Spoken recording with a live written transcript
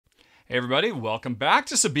Hey everybody, welcome back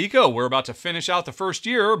to Sabika. We're about to finish out the first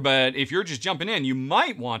year, but if you're just jumping in, you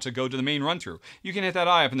might want to go to the main run-through. You can hit that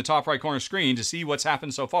eye up in the top right corner screen to see what's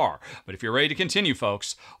happened so far. But if you're ready to continue,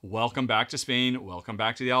 folks, welcome back to Spain, welcome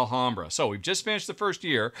back to the Alhambra. So we've just finished the first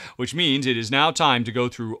year, which means it is now time to go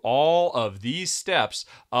through all of these steps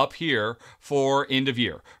up here for end of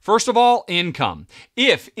year. First of all, income.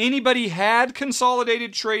 If anybody had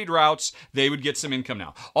consolidated trade routes, they would get some income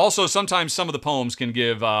now. Also, sometimes some of the poems can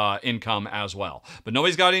give income as well. But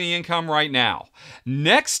nobody's got any income right now.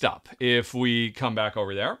 Next up, if we come back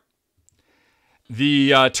over there,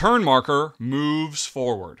 the turn marker moves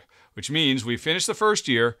forward, which means we finished the first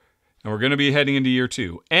year and we're going to be heading into year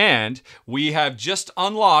 2. And we have just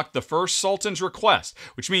unlocked the first Sultan's request,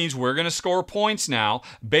 which means we're going to score points now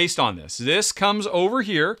based on this. This comes over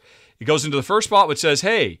here. It goes into the first spot which says,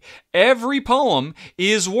 hey, every poem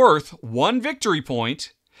is worth 1 victory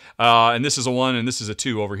point. And this is a 1 and this is a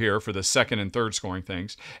 2 over here for the second and third scoring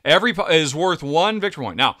things. Every is worth 1 victory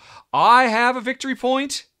point. Now, I have a victory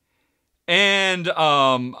point and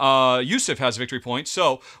Yusuf has a victory point.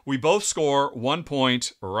 So we both score 1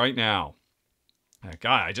 point right now. That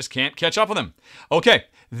guy, I just can't catch up with him. Okay,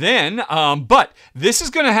 then, but this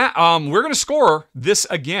is going to we're going to score this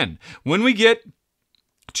again. When we get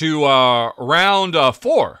to round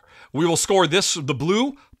 4, we will score this, the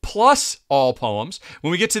blue, plus all poems. When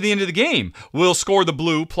we get to the end of the game, we'll score the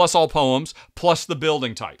blue plus all poems plus the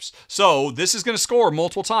building types. So this is going to score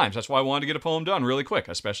multiple times. That's why I wanted to get a poem done really quick,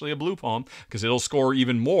 especially a blue poem, because it'll score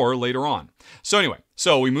even more later on. So anyway,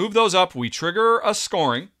 so we move those up. We trigger a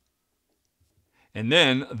scoring. And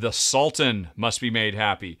then the Sultan must be made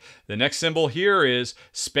happy. The next symbol here is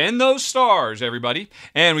spend those stars, everybody.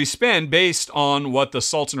 And we spend based on what the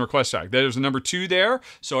Sultan requests are. There's a number 2 there,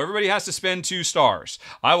 so everybody has to spend 2 stars.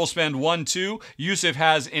 I will spend 1, 2. Yusuf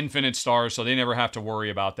has infinite stars, so they never have to worry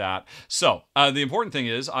about that. So the important thing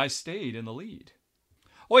is I stayed in the lead.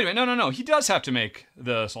 Oh, wait a minute, no. He does have to make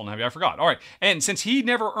the Sultan happy. I forgot. All right, and since he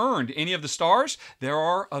never earned any of the stars, there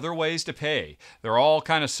are other ways to pay. They're all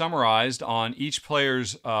kind of summarized on each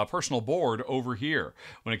player's personal board over here.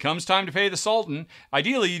 When it comes time to pay the Sultan,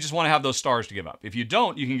 ideally you just want to have those stars to give up. If you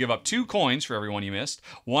don't, you can give up 2 coins for every one you missed,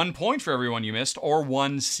 1 point for every one you missed, or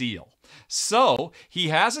 1 seal. So he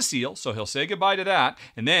has a seal, so he'll say goodbye to that,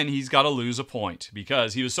 and then he's got to lose a point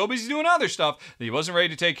because he was so busy doing other stuff that he wasn't ready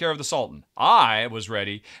to take care of the Sultan. I was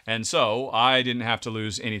ready, and so I didn't have to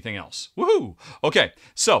lose anything else. Woohoo! Okay,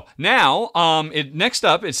 so now next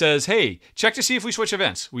up it says, hey, check to see if we switch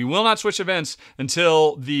events. We will not switch events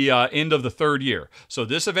until the end of the 3rd year. So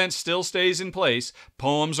this event still stays in place.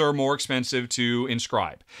 Poems are more expensive to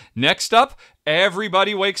inscribe. Next up,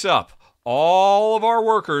 everybody wakes up. All of our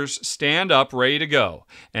workers stand up, ready to go.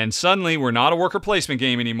 And suddenly, we're not a worker placement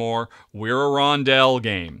game anymore. We're a rondel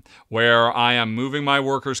game, where I am moving my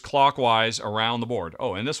workers clockwise around the board.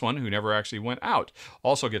 Oh, and this one, who never actually went out,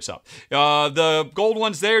 also gets up. The gold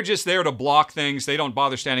ones, they're just there to block things. They don't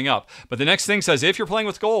bother standing up. But the next thing says, if you're playing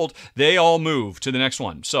with gold, they all move to the next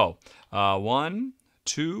one. So, 1,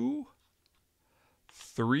 2,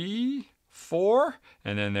 3, 4,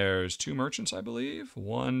 and then there's 2 merchants, I believe.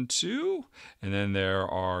 1, 2, and then there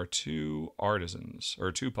are 2 artisans,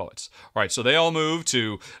 or 2 poets. All right, so they all move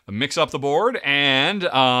to mix up the board, and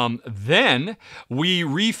then we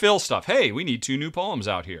refill stuff. Hey, we need 2 new poems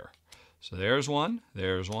out here. So there's one,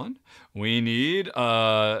 there's one. We need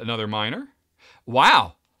another miner.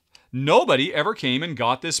 Wow. Nobody ever came and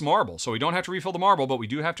got this marble, so we don't have to refill the marble, but we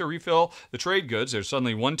do have to refill the trade goods. There's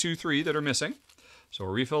suddenly 1, 2, 3 that are missing. So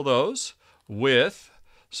we'll refill those with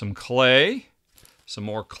some clay, some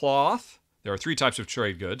more cloth. There are 3 types of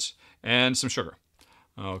trade goods, and some sugar.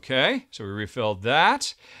 Okay, so we refilled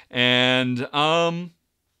that. And, oh,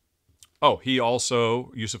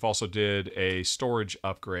 Yusuf also did a storage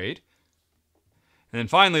upgrade. And then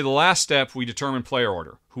finally, the last step, we determine player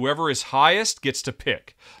order. Whoever is highest gets to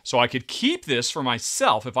pick. So I could keep this for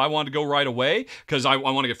myself if I wanted to go right away, because I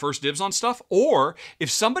want to get first dibs on stuff. Or if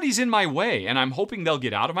somebody's in my way, and I'm hoping they'll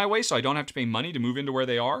get out of my way so I don't have to pay money to move into where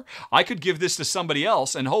they are, I could give this to somebody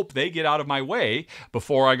else and hope they get out of my way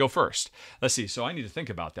before I go first. Let's see, so I need to think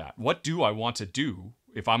about that. What do I want to do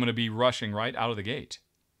if I'm going to be rushing right out of the gate?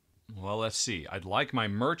 Well, let's see. I'd like my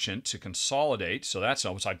merchant to consolidate, so that's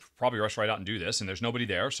almost, I'd probably rush right out and do this, and there's nobody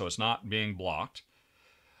there, so it's not being blocked.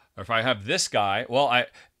 Or if I have this guy, well,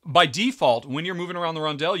 by default, when you're moving around the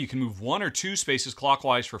rondel, you can move 1 or 2 spaces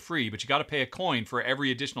clockwise for free, but you got to pay a coin for every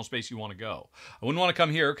additional space you want to go. I wouldn't want to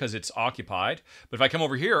come here because it's occupied, but if I come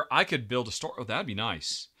over here, I could build a store. Oh, that'd be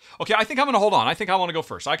nice. Okay, I think I'm going to hold on. I think I want to go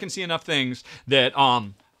first. I can see enough things that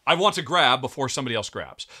I want to grab before somebody else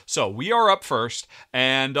grabs. So we are up first,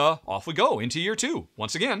 and off we go into year 2.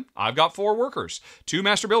 Once again, I've got 4 workers, 2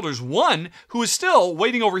 master builders, 1 who is still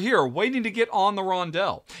waiting over here, waiting to get on the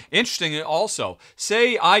rondel. Interesting also,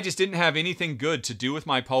 say I just didn't have anything good to do with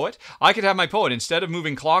my poet. I could have my poet, instead of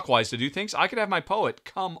moving clockwise to do things, I could have my poet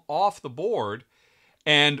come off the board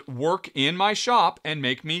and work in my shop and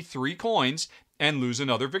make me 3 coins and lose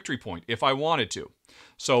another victory point if I wanted to.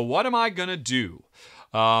 So what am I going to do?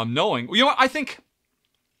 Knowing, you know what, I think,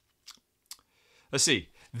 let's see,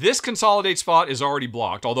 this consolidate spot is already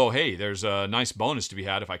blocked, although, hey, there's a nice bonus to be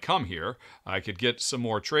had if I come here. I could get some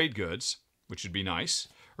more trade goods, which would be nice,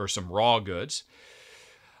 or some raw goods.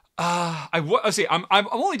 Let's see, I'm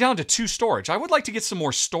only down to 2 storage. I would like to get some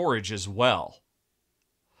more storage as well.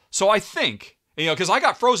 So I think, you know, because I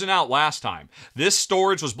got frozen out last time. This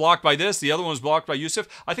storage was blocked by this, the other one was blocked by Yusuf.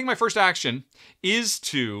 I think my first action is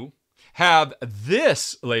to have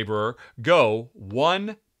this laborer go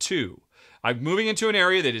 1, 2. I'm moving into an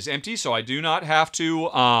area that is empty, so I do not have to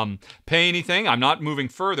pay anything. I'm not moving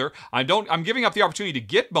further. I'm giving up the opportunity to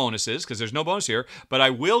get bonuses because there's no bonus here, but I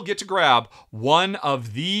will get to grab one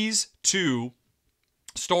of these 2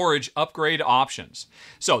 storage upgrade options.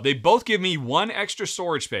 So they both give me 1 extra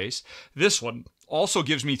storage space. This one also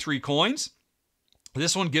gives me 3 coins.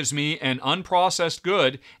 This one gives me an unprocessed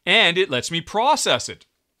good, and it lets me process it.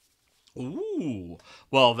 Ooh,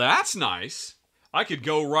 well, that's nice. I could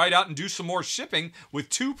go right out and do some more shipping with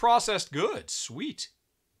 2 processed goods. Sweet.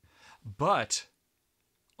 But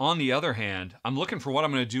on the other hand, I'm looking for what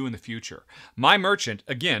I'm going to do in the future. My merchant,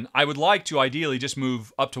 again, I would like to ideally just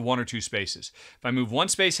move up to 1 or 2 spaces. If I move 1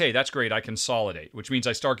 space, hey, that's great. I consolidate, which means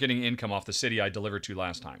I start getting income off the city I delivered to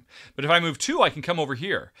last time. But if I move 2, I can come over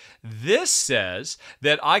here. This says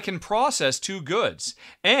that I can process 2 goods.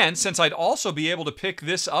 And since I'd also be able to pick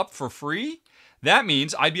this up for free, that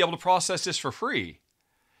means I'd be able to process this for free.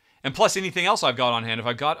 And plus anything else I've got on hand if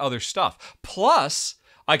I've got other stuff. Plus,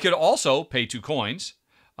 I could also pay 2 coins.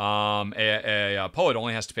 A poet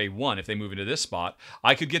only has to pay 1 if they move into this spot.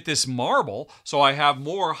 I could get this marble, so I have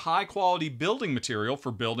more high-quality building material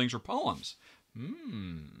for buildings or poems.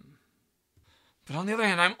 But on the other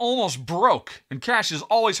hand, I'm almost broke, and cash is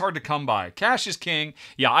always hard to come by. Cash is king.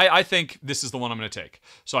 Yeah, I think this is the one I'm going to take.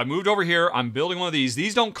 So I moved over here. I'm building one of these.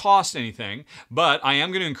 These don't cost anything, but I am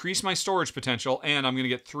going to increase my storage potential, and I'm going to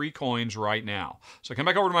get 3 coins right now. So I come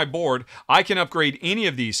back over to my board. I can upgrade any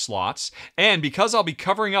of these slots, and because I'll be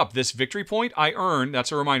covering up this victory point, I earn,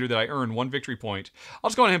 that's a reminder that I earn 1 victory point. I'll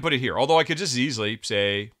just go ahead and put it here, although I could just easily,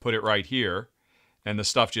 say, put it right here, and the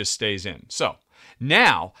stuff just stays in. So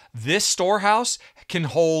now, this storehouse can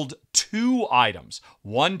hold 2 items.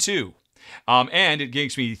 1, 2. And it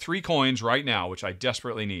gives me 3 coins right now, which I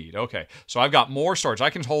desperately need. Okay, so I've got more storage.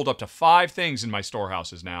 I can hold up to 5 things in my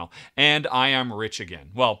storehouses now, and I am rich again.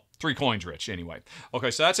 Well, 3 coins rich anyway.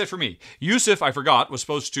 Okay, so that's it for me. Yusuf, I forgot, was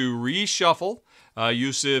supposed to reshuffle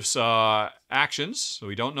Yusuf's actions. So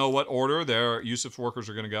we don't know what order Yusuf's workers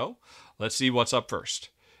are going to go. Let's see what's up first.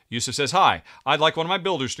 Yusuf says, hi, I'd like one of my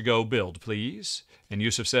builders to go build, please. And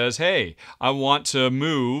Yusuf says, hey, I want to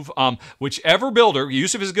move whichever builder,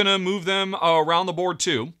 Yusuf is going to move them around the board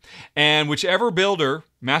too, and whichever builder,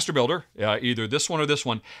 master builder, either this one or this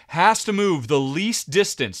one, has to move the least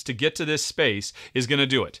distance to get to this space is going to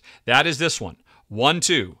do it. That is this one. 1,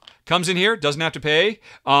 2. Comes in here, doesn't have to pay,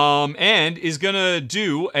 and is going to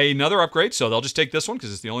do another upgrade. So they'll just take this one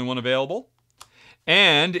because it's the only one available.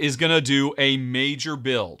 And is going to do a major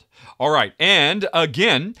build. All right, and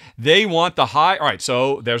again, they want the high. All right,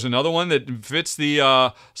 so there's another one that fits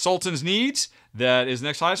the Sultan's needs. That is the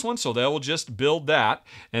next highest one, so they will just build that.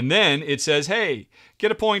 And then it says, hey,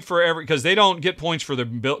 get a point for every, because they don't get points for the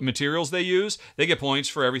materials they use. They get points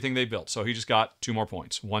for everything they built. So he just got 2 more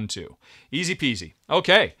points. 1, 2. Easy peasy.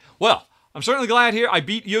 Okay, well, I'm certainly glad here I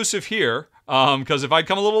beat Yusuf here, because if I'd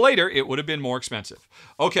come a little later, it would have been more expensive.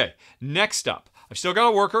 Okay, next up. I've still got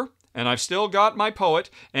a worker, and I've still got my poet,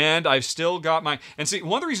 and I've still got my... And see,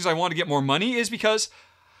 one of the reasons I want to get more money is because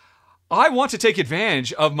I want to take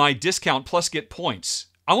advantage of my discount plus get points.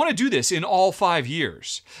 I want to do this in all 5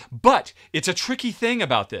 years. But it's a tricky thing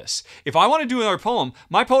about this. If I want to do another poem,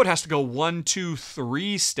 my poet has to go 1, 2,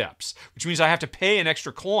 3 steps, which means I have to pay an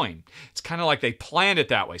extra coin. It's kind of like they planned it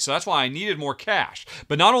that way. So that's why I needed more cash.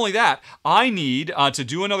 But not only that, I need to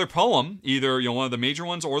do another poem, either one of the major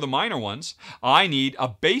ones or the minor ones. I need a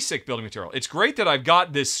basic building material. It's great that I've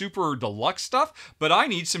got this super deluxe stuff, but I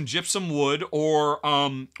need some gypsum wood or,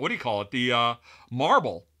 what do you call it, the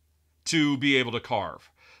marble to be able to carve.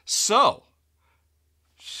 So,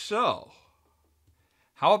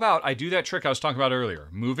 how about I do that trick I was talking about earlier,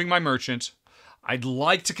 moving my merchant I'd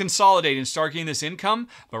like to consolidate and start getting this income,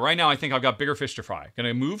 but right now I think I've got bigger fish to fry. Going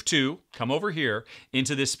to move 2, come over here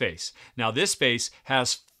into this space. Now this space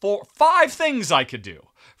has 5 things I could do.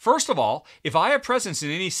 First of all, if I have presence in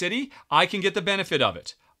any city, I can get the benefit of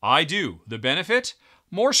it. I do. The benefit?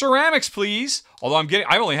 More ceramics, please. Although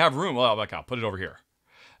I only have room. Well, I'll put it over here.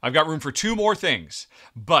 I've got room for 2 more things.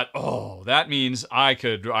 But, that means I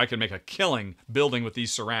could make a killing building with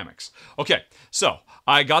these ceramics. Okay, so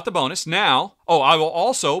I got the bonus. Now, I will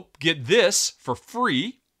also get this for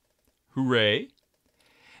free. Hooray.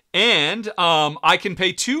 And I can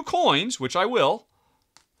pay 2 coins, which I will.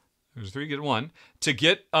 There's 3, get 1, to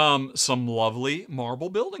get some lovely marble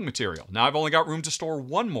building material. Now I've only got room to store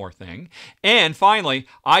 1 more thing. And finally,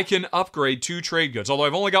 I can upgrade 2 trade goods, although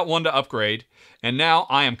I've only got 1 to upgrade. And now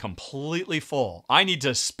I am completely full. I need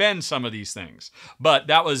to spend some of these things. But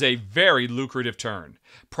that was a very lucrative turn.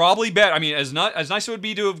 Probably better. I mean, as nice as it would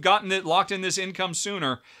be to have gotten it locked in this income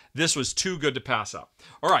sooner, this was too good to pass up.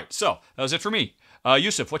 All right, so that was it for me.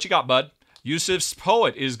 Yusuf, what you got, bud? Yusuf's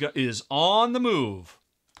poet is on the move.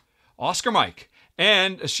 Oscar Mike.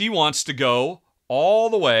 And she wants to go all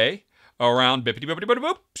the way around bippity boopity boopity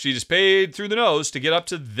boop. She just paid through the nose to get up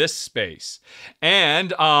to this space.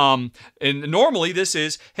 And normally this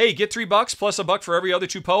is, hey, get $3 plus $1 for every other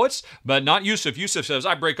 2 poets, but not Yusuf. Yusuf says,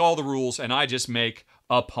 I break all the rules and I just make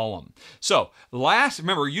a poem. So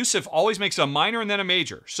remember, Yusuf always makes a minor and then a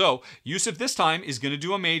major. So Yusuf this time is going to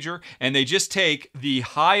do a major, and they just take the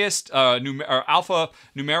highest alpha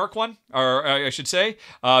numeric one, or I should say,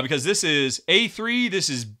 because this is A3, this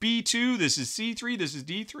is B2, this is C3, this is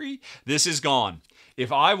D3, this is gone.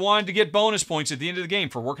 If I wanted to get bonus points at the end of the game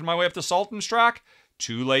for working my way up the Sultan's track,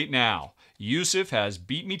 too late now. Yusuf has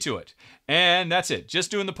beat me to it. And that's it. Just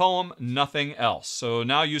doing the poem, nothing else. So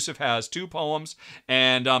now Yusuf has 2 poems,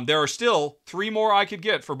 and there are still 3 more I could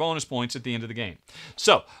get for bonus points at the end of the game.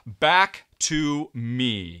 So back to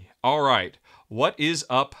me. All right, what is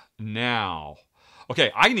up now?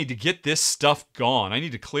 Okay, I need to get this stuff gone. I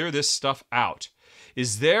need to clear this stuff out.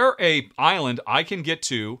 Is there a island I can get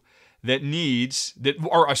to that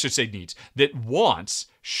that wants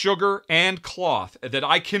sugar and cloth that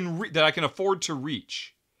I can afford to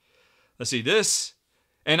reach? Let's see, this,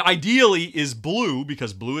 and ideally is blue,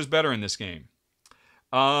 because blue is better in this game.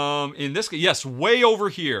 In this, yes, way over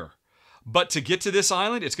here. But to get to this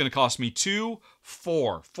island, it's going to cost me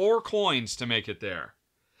 4 coins to make it there.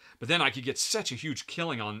 But then I could get such a huge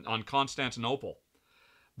killing on Constantinople.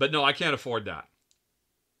 But no, I can't afford that.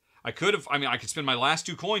 I could spend my last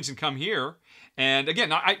 2 coins and come here. And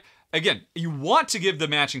again, you want to give the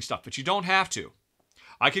matching stuff, but you don't have to.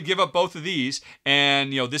 I could give up both of these,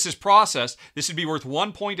 and this is processed. This would be worth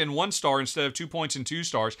 1 point and 1 star instead of 2 points and 2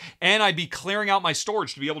 stars, and I'd be clearing out my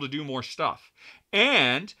storage to be able to do more stuff.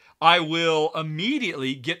 And I will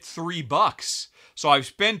immediately get $3. So I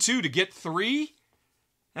spend 2 to get 3.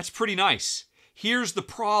 That's pretty nice. Here's the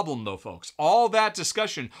problem, though, folks. All that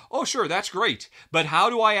discussion, sure, that's great. But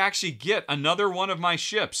how do I actually get another one of my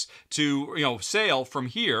ships to, sail from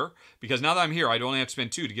here? Because now that I'm here, I'd only have to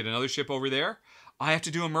spend 2 to get another ship over there. I have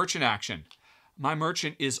to do a merchant action. My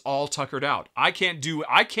merchant is all tuckered out. I can't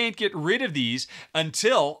get rid of these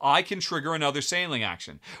until I can trigger another sailing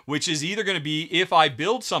action, which is either going to be if I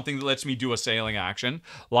build something that lets me do a sailing action,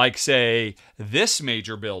 like, say, this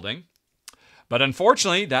major building. But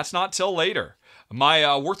unfortunately, that's not till later.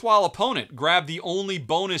 My worthwhile opponent grabbed the only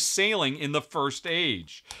bonus sailing in the first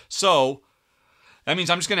age. So that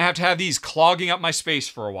means I'm just going to have these clogging up my space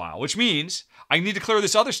for a while, which means I need to clear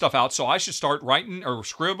this other stuff out, so I should start writing or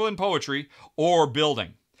scribbling poetry or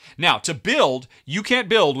building. Now, to build, you can't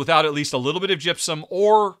build without at least a little bit of gypsum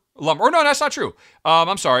or lumber. Or no, that's not true.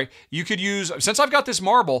 I'm sorry. You could use, since I've got this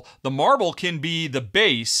marble, the marble can be the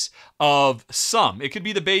base of some. It could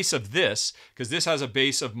be the base of this, because this has a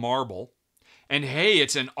base of marble. And hey,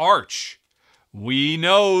 it's an arch. We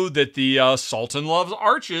know that the Sultan loves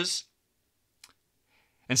arches.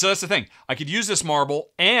 And so that's the thing. I could use this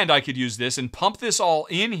marble, and I could use this and pump this all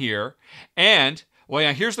in here. And, well,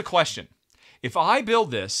 yeah, here's the question. If I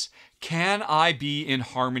build this, can I be in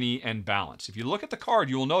harmony and balance? If you look at the card,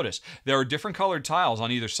 you will notice there are different colored tiles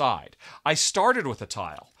on either side. I started with a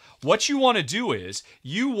tile. What you want to do is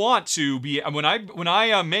you want to be, when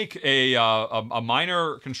I make a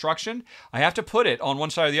minor construction, I have to put it on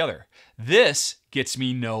one side or the other. This gets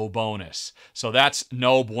me no bonus. So that's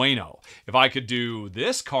no bueno. If I could do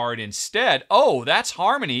this card instead, that's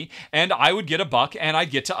harmony, and I would get $1 and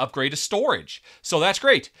I'd get to upgrade a storage. So that's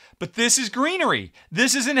great. But this is greenery.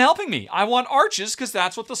 This isn't helping me. I want arches because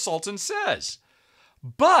that's what the Sultan says.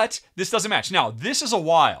 But this doesn't match. Now, this is a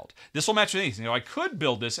wild. This will match with anything. I could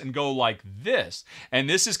build this and go like this. And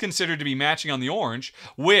this is considered to be matching on the orange,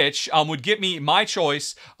 which would get me my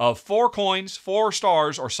choice of 4 coins, 4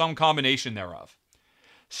 stars, or some combination thereof.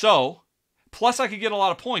 So, plus I could get a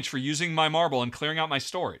lot of points for using my marble and clearing out my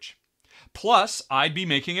storage. Plus, I'd be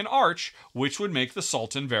making an arch, which would make the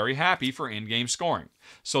Sultan very happy for in-game scoring.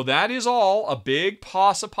 So that is all a big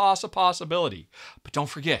possibility. But don't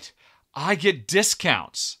forget, I get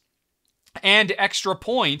discounts and extra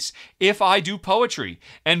points if I do poetry.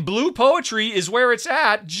 And blue poetry is where it's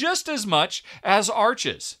at just as much as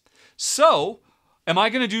arches. So, am I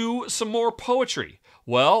going to do some more poetry?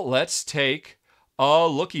 Well, let's take a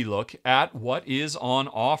look at what is on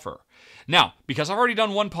offer. Now, because I've already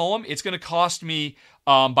done one poem, it's going to cost me,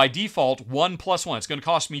 by default, 1 plus 1. It's going to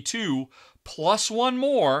cost me 2 plus 1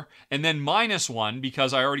 more, and then minus 1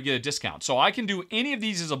 because I already get a discount. So I can do any of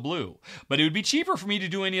these as a blue, but it would be cheaper for me to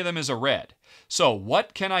do any of them as a red. So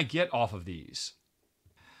what can I get off of these?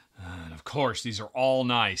 And of course, these are all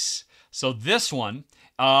nice. So this one,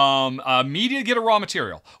 immediately get a raw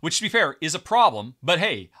material, which to be fair is a problem, but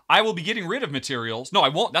hey, I will be getting rid of materials. No, I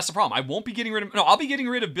won't. That's the problem. I won't be getting rid of, no, I'll be getting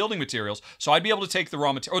rid of building materials. So I'd be able to take the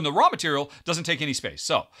raw material, and the raw material doesn't take any space.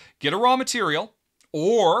 So get a raw material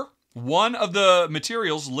or one of the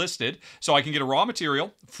materials listed. So I can get a raw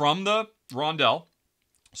material from the rondel.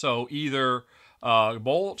 So either a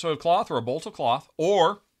bolt of cloth or a bolt of cloth,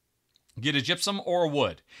 or get a gypsum or a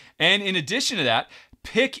wood. And in addition to that,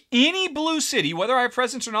 pick any blue city, whether I have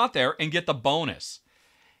presents or not there, and get the bonus.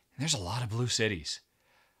 And there's a lot of blue cities.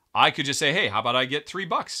 I could just say, hey, how about I get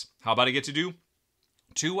 $3? How about I get to do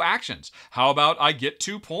 2 actions? How about I get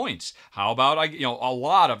 2 points? How about a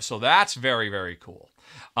lot of, so that's very, very cool.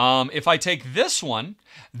 If I take this one,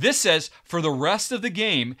 this says for the rest of the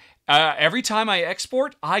game, every time I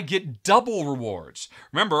export, I get double rewards.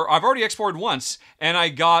 Remember, I've already exported once, and I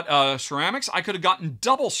got ceramics. I could have gotten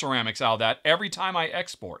double ceramics out of that every time I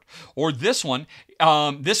export. Or this one,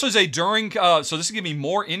 this was a during, so this will give me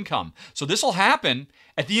more income. So this will happen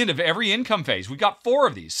at the end of every income phase. We got 4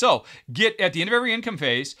 of these. So get, at the end of every income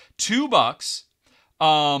phase, $2,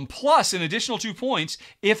 plus an additional 2 points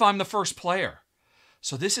if I'm the first player.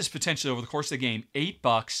 So this is potentially, over the course of the game,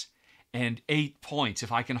 $8 and 8 points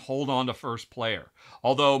if I can hold on to first player.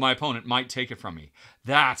 Although my opponent might take it from me.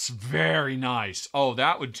 That's very nice. Oh,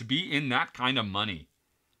 that would to be in that kind of money.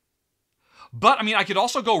 But, I mean, I could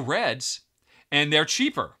also go reds, and they're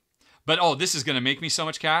cheaper. But, oh, this is going to make me so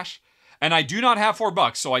much cash. And I do not have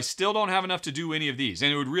 $4, so I still don't have enough to do any of these.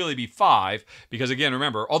 And it would really be 5, because, again,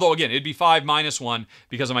 remember, although, again, it'd be 5 minus 1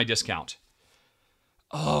 because of my discount.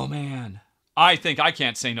 Oh, man. I think I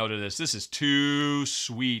can't say no to this. This is too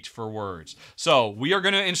sweet for words. So we are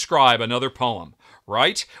going to inscribe another poem,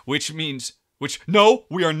 right? No,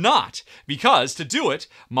 we are not. Because to do it,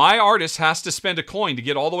 my artist has to spend a coin to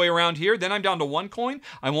get all the way around here. Then I'm down to 1 coin.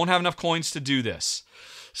 I won't have enough coins to do this.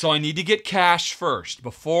 So I need to get cash first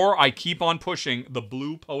before I keep on pushing the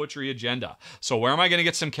blue poetry agenda. So where am I going to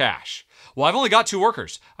get some cash? Well, I've only got 2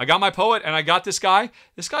 workers. I got my poet and I got this guy.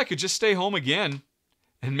 This guy could just stay home again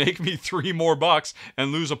and make me $3 more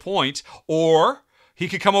and lose a point. Or he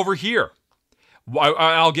could come over here.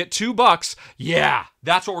 I'll get $2. Yeah,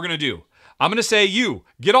 that's what we're going to do. I'm going to say, you,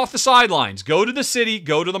 get off the sidelines. Go to the city.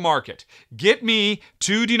 Go to the market. Get me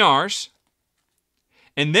 2 dinars.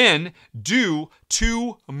 And then do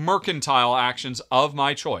 2 mercantile actions of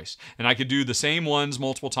my choice. And I could do the same ones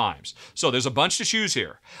multiple times. So there's a bunch to choose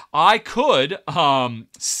here. I could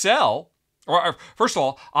sell, or first of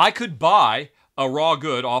all, I could buy a raw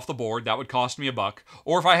good off the board. That would cost me $1.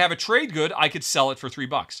 Or if I have a trade good, I could sell it for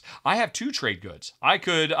 $3. I have 2 trade goods. I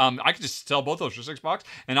could just sell both those for $6,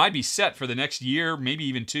 and I'd be set for the next year, maybe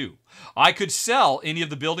even 2. I could sell any of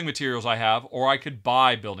the building materials I have, or I could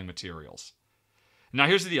buy building materials. Now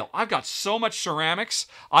here's the deal. I've got so much ceramics.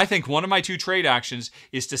 I think one of my 2 trade actions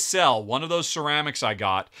is to sell one of those ceramics I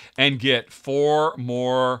got and get 4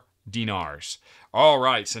 more dinars. All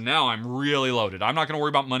right, so now I'm really loaded. I'm not going to worry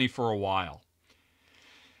about money for a while.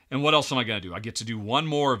 And what else am I going to do? I get to do 1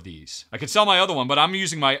 more of these. I could sell my other one, but I'm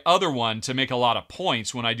using my other one to make a lot of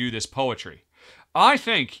points when I do this poetry. I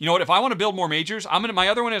think, you know what, if I want to build more majors, my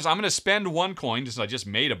other one is I'm going to spend 1 coin, since I just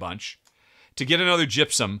made a bunch, to get another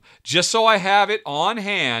gypsum, just so I have it on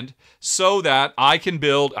hand so that I can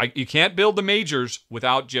build, you can't build the majors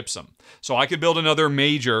without gypsum. So I could build another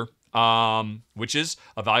major, which is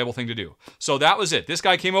a valuable thing to do. So that was it. This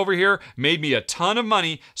guy came over here, made me a ton of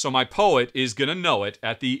money, so my poet is going to know it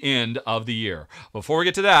at the end of the year. Before we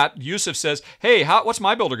get to that, Yusuf says, hey, what's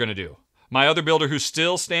my builder going to do? my other builder who's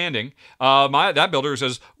still standing, that builder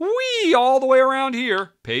says, wee, all the way around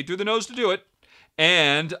here, paid through the nose to do it.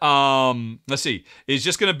 And let's see, is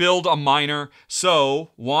just going to build a miner.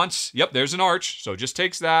 So wants, yep, there's an arch. So just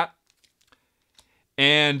takes that.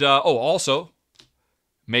 And, also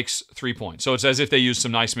makes 3 points. So it's as if they used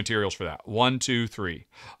some nice materials for that. 1, 2, 3.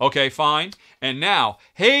 Okay, fine. And now,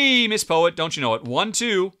 hey, Miss Poet, don't you know it? 1,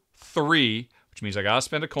 2, 3, which means I got to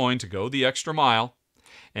spend a coin to go the extra mile.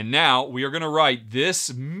 And now we are going to write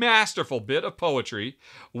this masterful bit of poetry,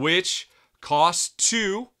 which costs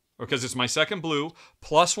 2, because it's my second blue,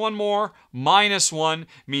 plus 1 more, minus 1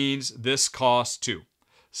 means this costs 2.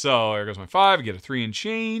 So there goes my 5. I get a 3 and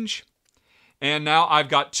change. And now I've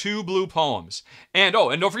got 2 blue poems. And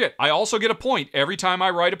and don't forget, I also get a point every time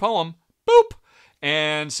I write a poem. Boop!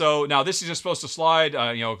 And so now this is just supposed to slide,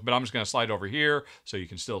 but I'm just going to slide over here so you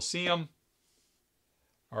can still see them.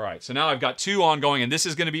 All right, so now I've got 2 ongoing, and this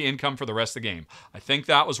is going to be income for the rest of the game. I think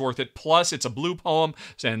that was worth it. Plus, it's a blue poem,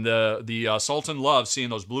 and the Sultan loves seeing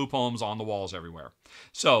those blue poems on the walls everywhere.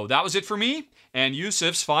 So that was it for me. And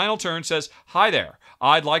Yusuf's final turn says, hi there.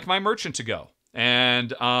 I'd like my merchant to go.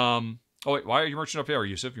 And, oh, wait, why are your merchant up here,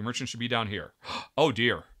 Yusuf? Your merchant should be down here. Oh,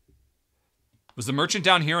 dear. Was the merchant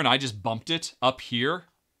down here and I just bumped it up here?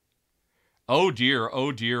 Oh, dear,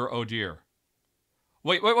 oh, dear, oh, dear.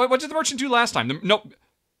 Wait, what did the merchant do last time? Nope.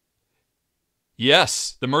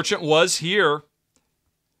 Yes, the merchant was here.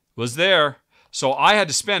 Was there. So I had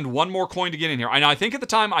to spend 1 more coin to get in here. And I think at the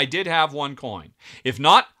time I did have 1 coin. If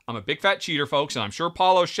not, I'm a big fat cheater, folks, and I'm sure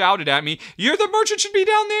Paulo shouted at me, the merchant should be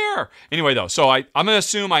down there. Anyway, though, so I'm going to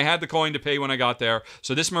assume I had the coin to pay when I got there.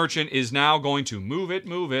 So this merchant is now going to move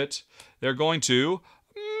it. They're going to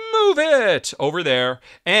move it over there,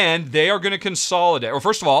 and they are going to consolidate. Or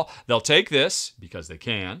first of all, they'll take this, because they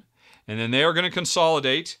can, and then they are going to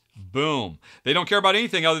consolidate. Boom. They don't care about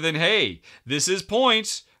anything other than, hey, this is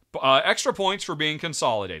points. Extra points for being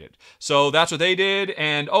consolidated. So that's what they did.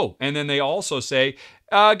 And and then they also say,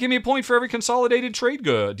 give me a point for every consolidated trade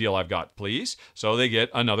deal I've got, please. So they get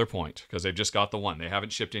another point because they've just got the 1. They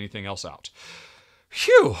haven't shipped anything else out.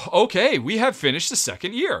 Phew, okay, we have finished the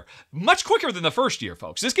second year. Much quicker than the first year,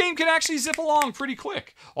 folks. This game can actually zip along pretty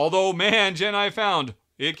quick. Although, man, Jen, I found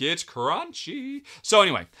it gets crunchy. So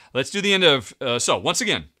anyway, let's do the end of, so once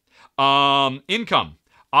again, income.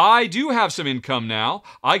 I do have some income now.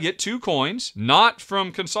 I get 2 coins, not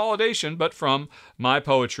from consolidation, but from my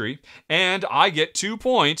poetry. And I get 2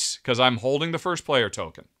 points because I'm holding the first player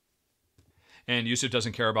token. And Yusuf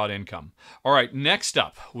doesn't care about income. All right, next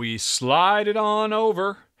up, we slide it on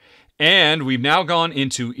over. And we've now gone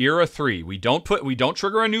into Era 3. We don't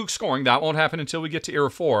trigger a nuke scoring. That won't happen until we get to Era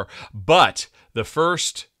 4. But the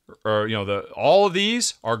first, all of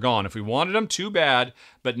these are gone. If we wanted them, too bad.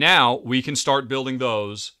 But now we can start building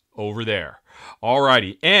those over there.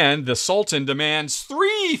 Alrighty, and the Sultan demands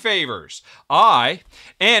 3 favors.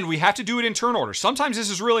 And we have to do it in turn order. Sometimes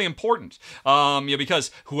this is really important,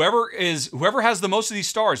 because whoever has the most of these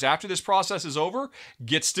stars after this process is over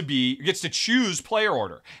gets to choose player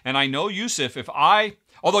order. And I know Yusuf,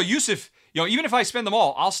 although Yusuf, even if I spend them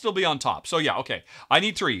all, I'll still be on top. So yeah, okay, I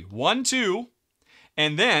need 3. 1, 2,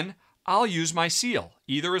 and then I'll use my seal,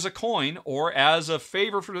 either as a coin or as a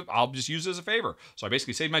favor. I'll just use it as a favor. So I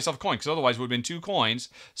basically saved myself a coin, because otherwise it would have been 2 coins.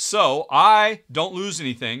 So I don't lose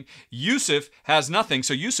anything. Yusuf has nothing,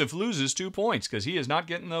 so Yusuf loses 2 points, because he is not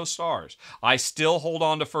getting those stars. I still hold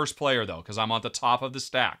on to first player, though, because I'm on the top of the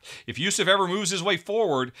stack. If Yusuf ever moves his way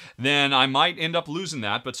forward, then I might end up losing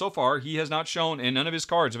that. But so far, he has not shown, and none of his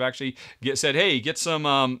cards have actually said, hey, get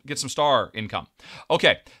some star income.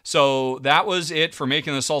 Okay, so that was it for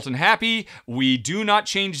making the Sultan happy. We do not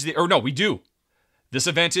change we do. This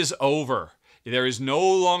event is over. There is no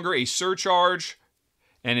longer a surcharge,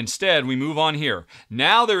 and instead we move on here.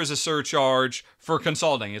 Now there is a surcharge for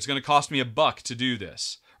consolidating. It's going to cost me $1 to do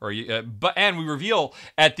this. And we reveal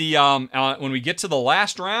at the when we get to the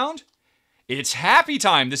last round, it's happy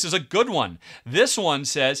time. This is a good one. This one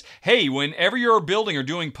says, hey, whenever you're building or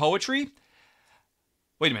doing poetry.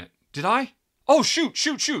 Wait a minute. Did I? Oh, shoot.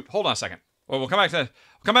 Hold on a second. Well, we'll come back to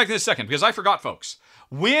this in a second, because I forgot, folks.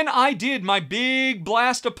 When I did my big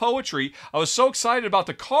blast of poetry, I was so excited about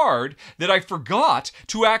the card that I forgot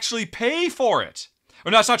to actually pay for it. Oh,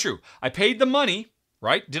 no, that's not true. I paid the money,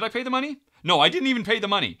 right? Did I pay the money? No, I didn't even pay the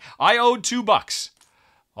money. I owed $2.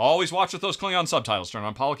 Always watch with those Klingon subtitles turned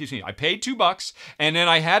on. Paula keeps me. I paid $2, and then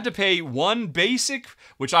I had to pay 1 basic,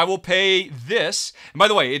 which I will pay this. And by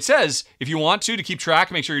the way, it says if you want to keep track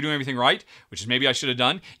and make sure you're doing everything right, which is maybe I should have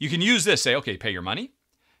done, you can use this. Say, okay, pay your money,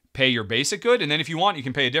 pay your basic good, and then if you want, you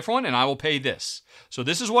can pay a different one, and I will pay this. So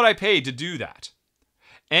this is what I paid to do that.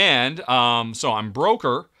 And so I'm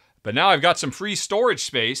broker, but now I've got some free storage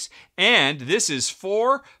space, and this is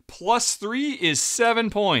 4 plus 3 is 7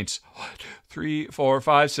 points. 1, 2, 3, 4,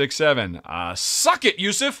 5, 6, 7. Suck it,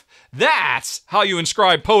 Yusuf. That's how you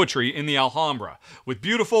inscribe poetry in the Alhambra, with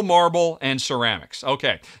beautiful marble and ceramics.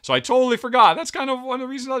 Okay, so I totally forgot. That's kind of one of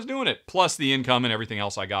the reasons I was doing it, plus the income and everything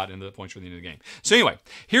else I got in the points for the end of the game. So anyway,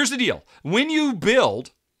 here's the deal. When you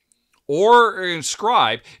build or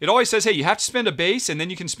inscribe, it always says, hey, you have to spend a base and then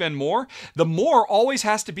you can spend more. The more always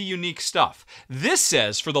has to be unique stuff. This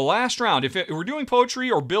says for the last round, if we're doing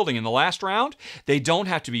poetry or building in the last round, they don't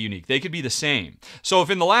have to be unique. They could be the same. So if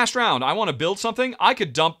in the last round I want to build something, I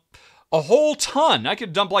could dump a whole ton. I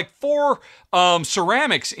could dump like 4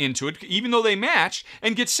 ceramics into it, even though they match,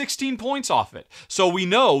 and get 16 points off it. So we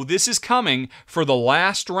know this is coming for the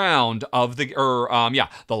last round of the,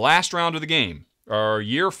 the last round of the game. Or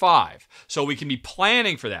year 5. So we can be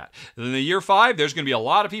planning for that. In the year 5, there's going to be a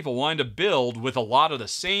lot of people wanting to build with a lot of the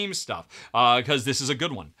same stuff because this is a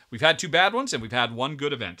good one. We've had 2 bad ones and we've had 1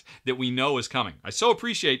 good event that we know is coming. I so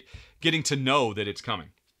appreciate getting to know that it's coming.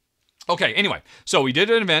 Okay, anyway, so we did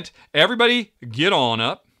an event. Everybody get on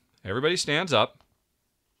up. Everybody stands up.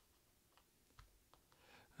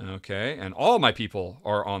 Okay, and all my people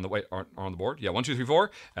are on the board. Yeah, 1, 2, 3,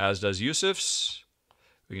 4, as does Yusuf's.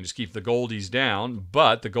 We can just keep the goldies down,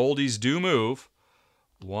 but the goldies do move.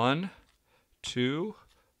 1, 2.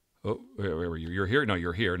 Oh, where were you? You're here? No,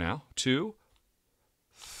 you're here now. 2,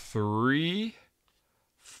 3,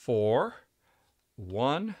 4.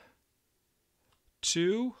 1,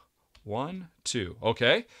 2, 1, 2.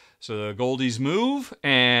 Okay, so the goldies move,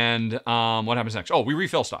 and what happens next? Oh, we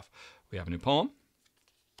refill stuff. We have a new poem.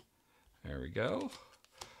 There we go.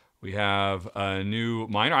 We have a new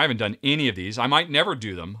minor. I haven't done any of these. I might never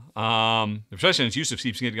do them, especially since Yusuf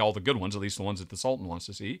keeps getting all the good ones, at least the ones that the Sultan wants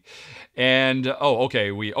to see. And, a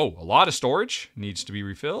lot of storage needs to be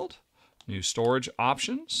refilled. New storage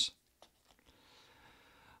options.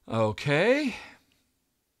 Okay.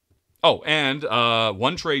 Oh, and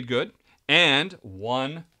 1 trade good and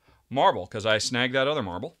 1 marble, because I snagged that other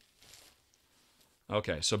marble.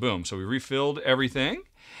 Okay, so boom. So we refilled everything.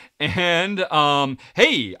 And,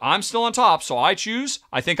 hey, I'm still on top, so I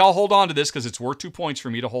think I'll hold on to this because it's worth 2 points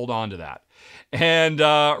for me to hold on to that. And,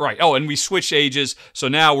 right. Oh, and we switched ages, so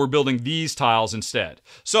now we're building these tiles instead.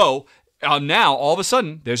 So now, all of a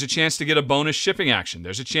sudden, there's a chance to get a bonus shipping action.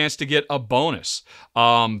 There's a chance to get a bonus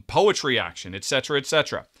poetry action, etc.,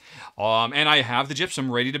 etc. And I have the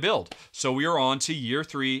gypsum ready to build. So we are on to year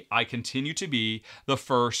 3. I continue to be the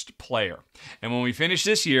first player. And when we finish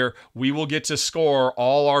this year, we will get to score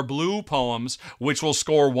all our blue poems, which will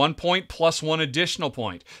score 1 point plus 1 additional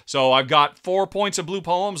point. So I've got 4 points of blue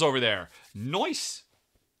poems over there. Nice.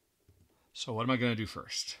 So what am I going to do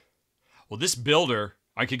first? Well, this builder,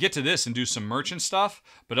 I could get to this and do some merchant stuff,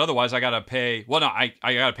 but otherwise I got to pay, I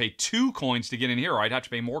got to pay 2 coins to get in here, or I'd have to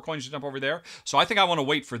pay more coins to jump over there. So I think I want to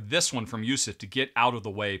wait for this one from Yusuf to get out of the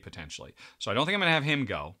way, potentially. So I don't think I'm going to have him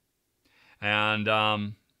go. And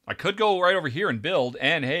I could go right over here and build,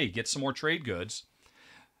 and hey, get some more trade goods.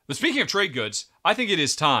 But speaking of trade goods, I think it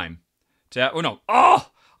is time to,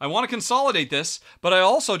 I want to consolidate this, but I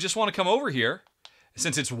also just want to come over here,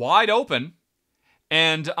 since it's wide open,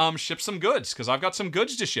 and ship some goods, because I've got some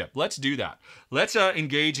goods to ship. Let's do that. Let's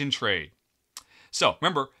engage in trade. So,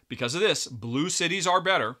 remember, because of this, blue cities are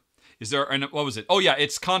better. Is there, what was it? Oh yeah,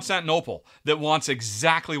 it's Constantinople that wants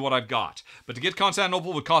exactly what I've got. But to get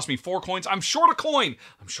Constantinople would cost me 4 coins. I'm short a coin.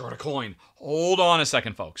 Hold on a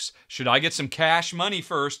second, folks. Should I get some cash money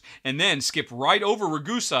first and then skip right over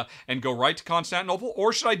Ragusa and go right to Constantinople?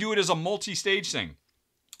 Or should I do it as a multi-stage thing?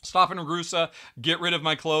 Stop in Ragusa, get rid of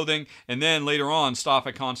my clothing, and then later on stop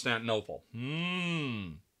at Constantinople.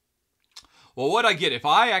 Well, what I get, if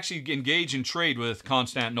I actually engage in trade with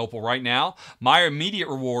Constantinople right now, my immediate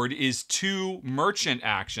reward is 2 merchant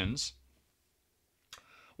actions,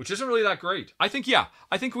 which isn't really that great. I think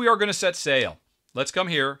we are going to set sail. Let's come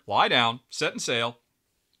here, lie down, set and sail.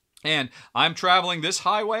 And I'm traveling this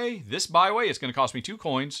highway, this byway. It's going to cost me 2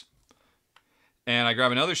 coins. And I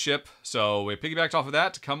grab another ship, so we piggybacked off of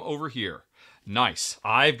that to come over here. Nice.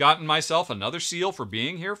 I've gotten myself another seal for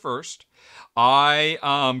being here first.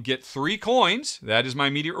 I get 3 coins. That is my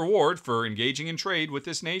immediate reward for engaging in trade with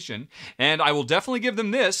this nation. And I will definitely give them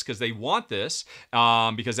this, because they want this,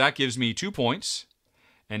 because that gives me 2 points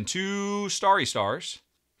and 2 starry stars.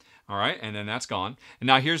 All right, and then that's gone. And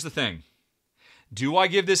now here's the thing. Do I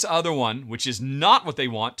give this other one, which is not what they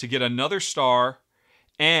want, to get another star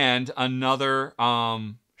and another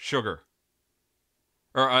sugar,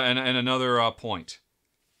 or and another point?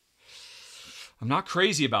 I'm not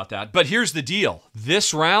crazy about that. But here's the deal.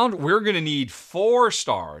 This round, we're going to need 4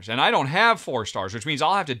 stars. And I don't have 4 stars, which means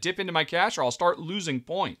I'll have to dip into my cash or I'll start losing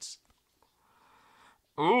points.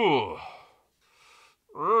 Ooh.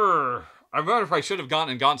 I wonder if I should have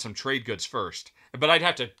gotten some trade goods first. But I'd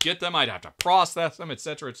have to get them, I'd have to process them,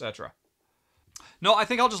 etc., etc. No, I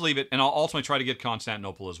think I'll just leave it, and I'll ultimately try to get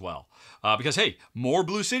Constantinople as well. Because, hey, more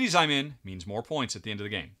blue cities I'm in means more points at the end of the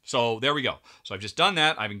game. So there we go. So I've just done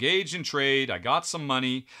that. I've engaged in trade. I got some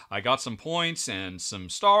money. I got some points and some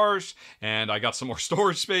stars, and I got some more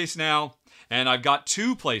storage space now. And I've got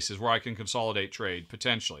 2 places where I can consolidate trade,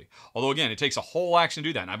 potentially. Although, again, it takes a whole action to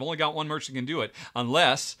do that. And I've only got 1 merchant that can do it,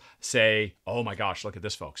 unless, say, oh my gosh, look at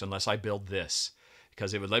this, folks, unless I build this.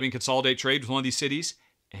 Because it would let me consolidate trade with one of these cities,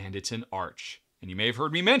 and it's an arch. And you may have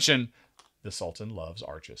heard me mention the Sultan loves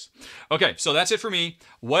arches. Okay, so that's it for me.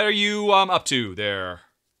 What are you up to there,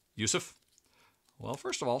 Yusuf? Well,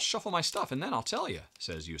 first of all, shuffle my stuff, and then I'll tell you,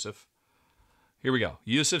 says Yusuf. Here we go.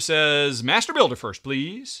 Yusuf says, Master Builder first,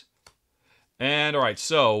 please. And all right,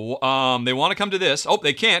 so they want to come to this. Oh,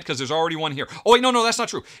 they can't because there's already one here. Oh, wait, no, that's not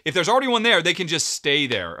true. If there's already one there, they can just stay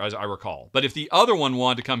there, as I recall. But if the other one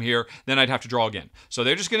wanted to come here, then I'd have to draw again. So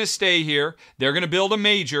they're just going to stay here. They're going to build a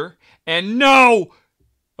major. And no!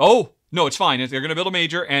 Oh, no, it's fine. They're going to build a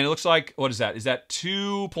major, and it looks like, what is that? Is that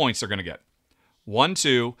 2 points they're going to get? 1,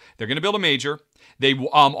 2. They're going to build a major. They,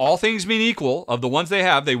 all things being equal, of the ones they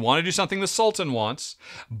have, they want to do something the Sultan wants,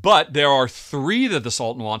 but there are 3 that the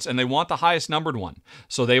Sultan wants, and they want the highest numbered one.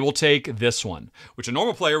 So they will take this one, which a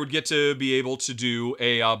normal player would get to be able to do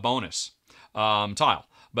a bonus tile,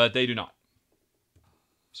 but they do not.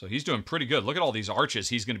 So he's doing pretty good. Look at all these arches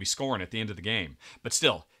he's going to be scoring at the end of the game. But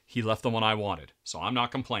still, he left the one I wanted, so I'm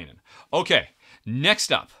not complaining. Okay,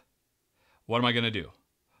 next up, what am I going to do?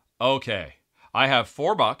 Okay, I have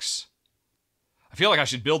 $4. I feel like I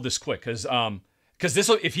should build this quick because this,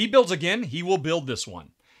 if he builds again, he will build this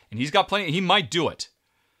one. And he's got plenty, he might do it.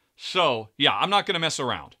 So, yeah, I'm not going to mess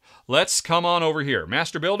around. Let's come on over here.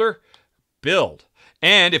 Master Builder, build.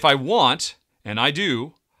 And if I want, and I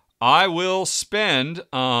do, I will spend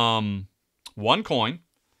 1 coin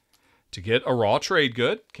to get a raw trade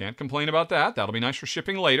good. Can't complain about that. That'll be nice for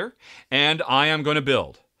shipping later. And I am going to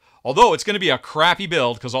build. Although it's going to be a crappy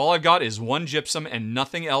build because all I've got is 1 gypsum and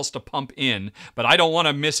nothing else to pump in. But I don't want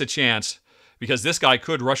to miss a chance because this guy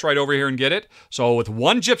could rush right over here and get it. So with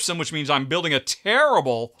 1 gypsum, which means I'm building a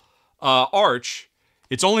terrible arch,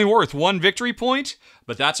 it's only worth 1 victory point.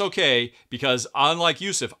 But that's okay because unlike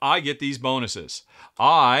Yusuf, I get these bonuses.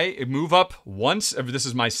 I move up once. This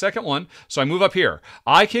is my second one. So I move up here.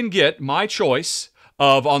 I can get my choice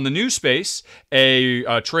of, on the new space,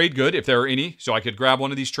 a trade good, if there are any. So I could grab one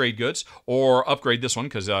of these trade goods or upgrade this one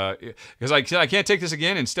because I can't take this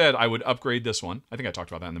again. Instead, I would upgrade this one. I think I talked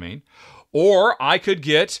about that in the main. Or I could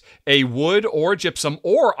get a wood or a gypsum,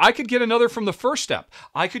 or I could get another from the first step.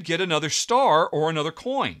 I could get another star or another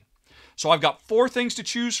coin. So I've got 4 things to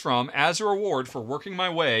choose from as a reward for working my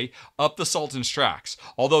way up the Sultan's tracks.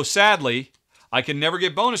 Although, sadly, I can never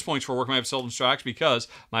get bonus points for working my way up Sultan's tracks because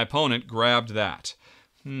my opponent grabbed that.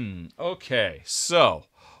 Okay, so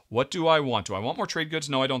what do I want? Do I want more trade goods?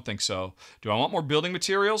 No, I don't think so. Do I want more building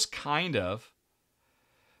materials? Kind of.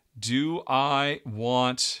 Do I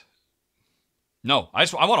want... No, I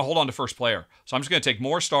want to hold on to first player. So I'm just going to take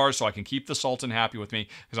more stars so I can keep the Sultan happy with me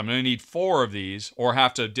because I'm going to need 4 of these or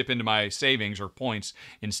have to dip into my savings or points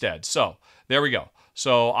instead. So there we go.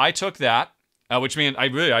 So I took that. Which means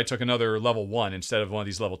I took another level 1 instead of one of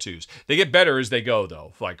these level 2s. They get better as they go,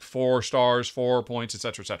 though. Like 4 stars, 4 points,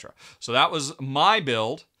 etc., etc. So that was my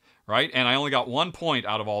build, right? And I only got 1 point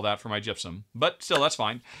out of all that for my gypsum. But still, that's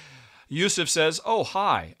fine. Yusuf says, oh,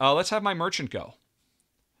 hi. Let's have my merchant go.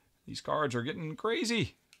 These cards are getting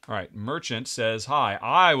crazy. All right, merchant says, hi.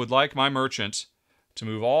 I would like my merchant to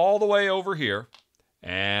move all the way over here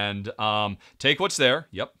and take what's there.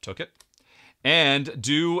 Yep, took it. And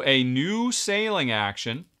do a new sailing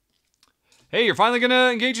action. Hey, you're finally going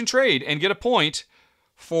to engage in trade and get a point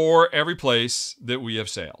for every place that we have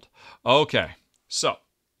sailed. Okay, so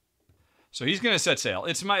he's going to set sail.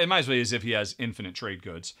 It might as well be as if he has infinite trade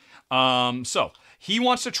goods. So he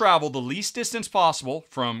wants to travel the least distance possible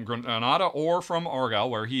from Granada or from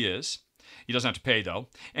Argyle, where he is. He doesn't have to pay, though.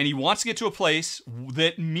 And he wants to get to a place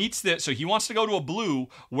that meets that. So he wants to go to a blue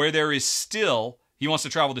where there is still... He wants to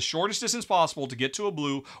travel the shortest distance possible to get to a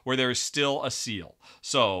blue where there is still a seal.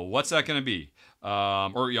 So what's that going to be?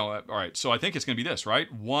 All right. So I think it's going to be this,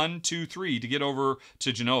 right? 1, 2, 3 to get over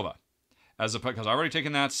to Genova, because I've already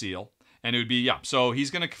taken that seal, and it would be yeah. So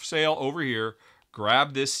he's going to sail over here,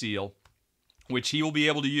 grab this seal, which he will be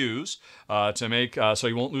able to use to make so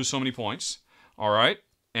he won't lose so many points. All right.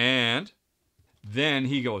 And then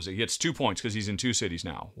he gets 2 points because he's in 2 cities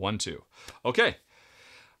now. 1, 2. Okay.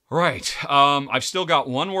 Right. I've still got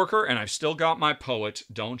 1 worker, and I've still got my poet.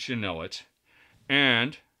 Don't you know it?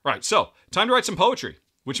 And, right, so, time to write some poetry,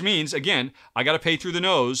 which means, again, I got to pay through the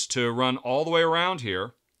nose to run all the way around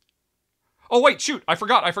here. Oh, wait, shoot, I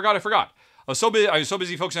forgot. I was so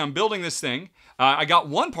busy focusing on building this thing. I got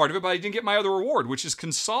one part of it, but I didn't get my other reward, which is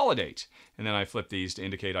consolidate. And then I flip these to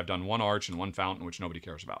indicate I've done 1 arch and 1 fountain, which nobody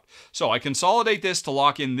cares about. So I consolidate this to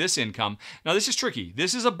lock in this income. Now, this is tricky.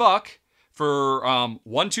 This is $1 for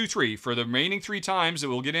 1, 2, 3. For the remaining 3 times that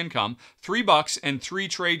we'll get income, $3 and 3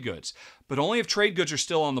 trade goods. But only if trade goods are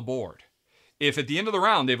still on the board. If at the end of the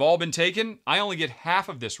round they've all been taken, I only get half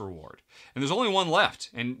of this reward. And there's only 1 left.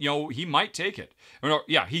 And, he might take it. Or no,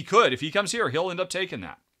 yeah, he could. If he comes here, he'll end up taking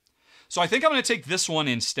that. So I think I'm going to take this one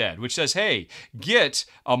instead, which says, hey, get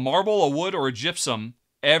a marble, a wood, or a gypsum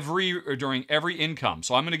during every income.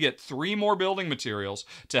 So I'm going to get 3 more building materials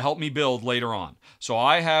to help me build later on. So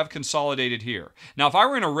I have consolidated here. Now, if I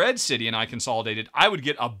were in a red city and I consolidated, I would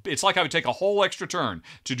get it's like I would take a whole extra turn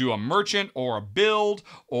to do a merchant or a build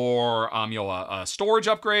or, a storage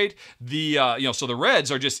upgrade. So the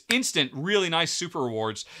reds are just instant, really nice super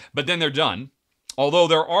rewards, but then they're done. Although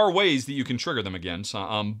there are ways that you can trigger them again.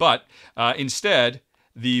 So, instead,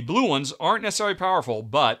 the blue ones aren't necessarily powerful,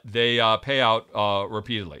 but they pay out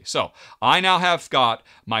repeatedly. So I now have got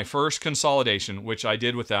my first consolidation, which I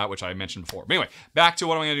did with that, which I mentioned before. But anyway, back to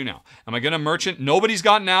what am I going to do now? Am I going to merchant? Nobody's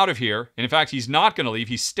gotten out of here. And in fact, he's not going to leave.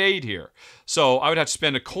 He stayed here. So I would have to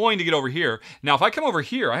spend a coin to get over here. Now, if I come over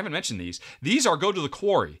here, I haven't mentioned these. These are go to the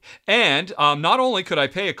quarry. And not only could I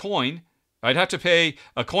pay a coin, I'd have to pay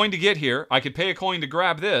a coin to get here. I could pay a coin to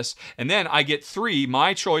grab this. And then I get 3,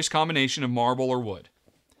 my choice combination of marble or wood.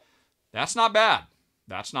 That's not bad.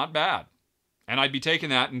 That's not bad. And I'd be taking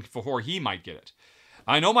that before he might get it.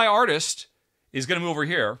 I know my artist is going to move over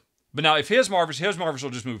here. But now if his Marvels will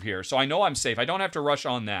just move here. So I know I'm safe. I don't have to rush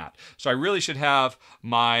on that. So I really should have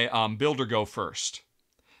my builder go first.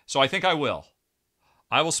 So I think I will.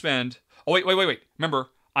 I will spend... Oh, wait. Remember,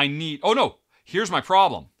 I need... Oh, no. Here's my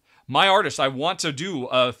problem. My artist, I want to do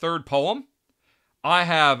a 3rd poem. I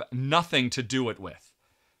have nothing to do it with.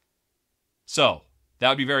 So... that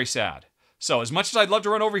would be very sad. So as much as I'd love to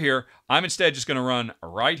run over here, I'm instead just going to run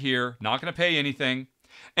right here, not going to pay anything.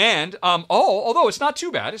 And, although it's not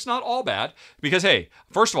too bad, it's not all bad, because, hey,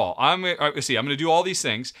 first of all, I'm going to do all these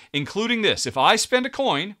things, including this. If I spend a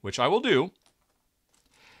coin, which I will do,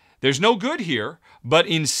 there's no good here, but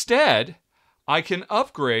instead, I can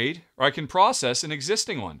upgrade, or I can process an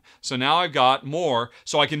existing one. So now I've got more,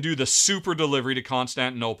 so I can do the super delivery to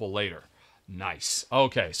Constantinople later. Nice.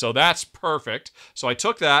 Okay, so that's perfect. So I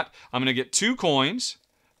took that. I'm going to get 2 coins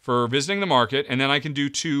for visiting the market, and then I can do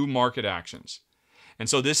 2 market actions. And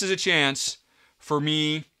so this is a chance for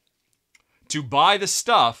me to buy the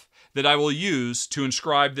stuff that I will use to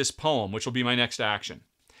inscribe this poem, which will be my next action.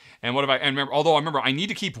 And what if remember, I need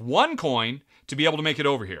to keep 1 coin to be able to make it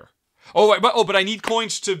over here. But I need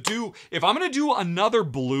coins to do, if I'm going to do another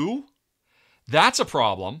blue, that's a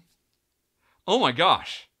problem. Oh my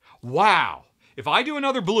gosh. Wow. If I do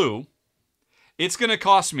another blue, it's going to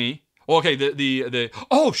cost me...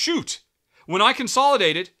 oh, shoot. When I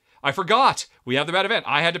consolidated, I forgot. We have the bad event.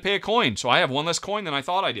 I had to pay a coin, so I have 1 less coin than I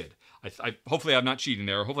thought I did. Hopefully I'm not cheating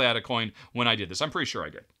there. Hopefully I had a coin when I did this. I'm pretty sure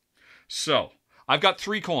I did. So, I've got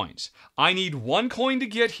 3 coins. I need 1 coin to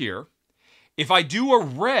get here. If I do a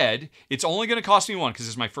red, it's only going to cost me 1 because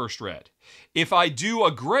it's my first red. If I do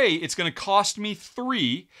a gray, it's going to cost me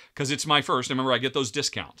 3 because it's my first. Remember, I get those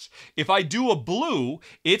discounts. If I do a blue,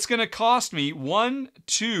 it's going to cost me 1,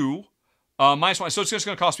 2, minus 1. So it's just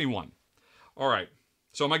going to cost me 1. All right.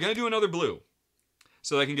 So am I going to do another blue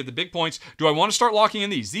so that I can get the big points? Do I want to start locking in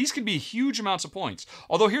these? These could be huge amounts of points.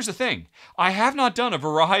 Although here's the thing. I have not done a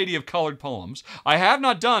variety of colored poems. I have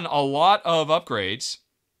not done a lot of upgrades.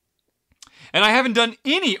 And I haven't done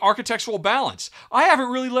any architectural balance. I haven't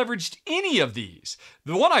really leveraged any of these.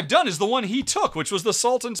 The one I've done is the one he took, which was the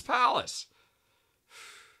Sultan's Palace.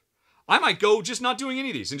 I might go just not doing any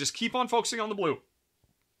of these and just keep on focusing on the blue.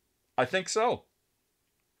 I think so.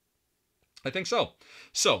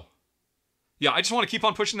 So, yeah, I just want to keep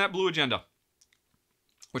on pushing that blue agenda.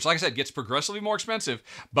 Which, like I said, gets progressively more expensive.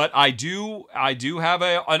 But I do have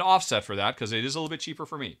an offset for that because it is a little bit cheaper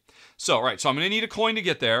for me. So, all right, so I'm going to need a coin to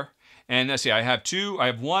get there. And let's see, I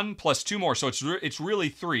have 1 plus 2 more, so it's really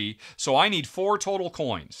 3. So I need 4 total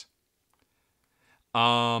coins.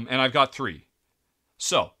 And I've got 3.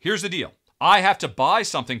 So here's the deal. I have to buy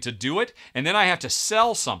something to do it, and then I have to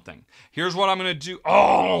sell something. Here's what I'm going to do.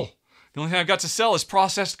 Oh! The only thing I've got to sell is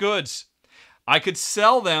processed goods. I could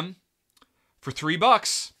sell them for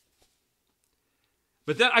 $3.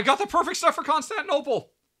 But then I got the perfect stuff for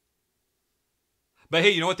Constantinople. But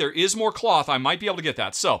hey, you know what? There is more cloth. I might be able to get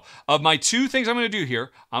that. So, of my 2 things I'm going to do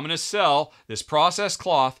here, I'm going to sell this processed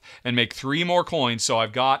cloth and make 3 more coins. So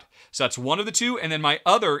that's one of the 2. And then my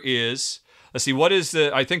other is, let's see, what is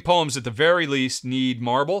I think poems at the very least need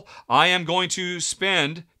marble. I am going to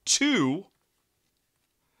spend 2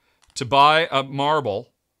 to buy a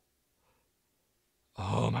marble.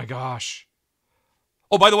 Oh my gosh.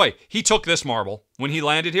 Oh, by the way, he took this marble. When he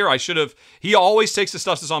landed here, he always takes the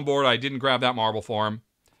stuff that's on board. I didn't grab that marble for him.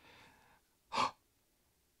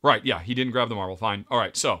 Right, yeah, he didn't grab the marble. Fine. All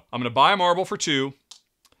right, so I'm going to buy a marble for 2.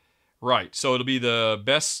 Right, so it'll be the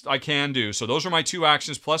best I can do. So those are my 2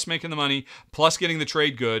 actions, plus making the money, plus getting the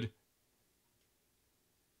trade good.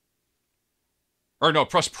 Or no,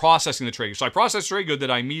 plus processing the trade. So I processed trade good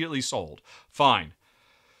that I immediately sold. Fine.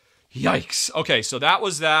 Yikes. Okay, so that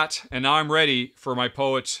was that, and now I'm ready for my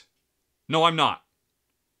poet. No, I'm not.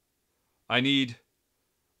 I need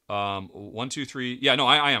 1, 2, 3. Yeah, no,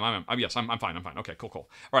 I am. Yes, I'm fine. Okay, cool. All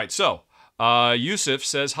right, so Yusuf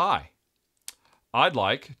says hi. I'd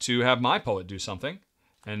like to have my poet do something,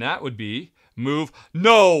 and that would be move.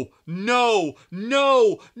 No.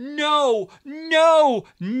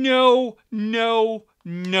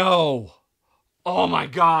 Oh my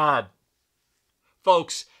God.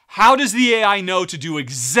 Folks, how does the AI know to do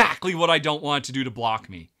exactly what I don't want it to do to block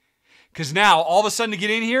me? Because now, all of a sudden to get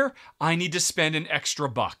in here, I need to spend an extra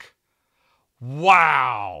 $1.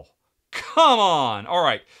 Wow. Come on. All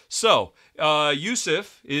right. So,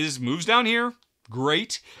 Yusuf moves down here.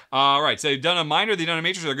 Great. All right. So they've done a minor. They've done a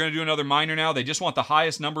major. So they're going to do another minor now. They just want the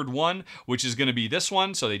highest numbered one, which is going to be this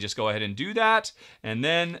one. So they just go ahead and do that. And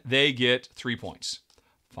then they get 3 points.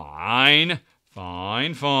 Fine.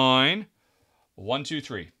 1, 2,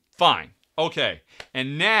 3. Fine. Okay.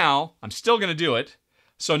 And now I'm still going to do it.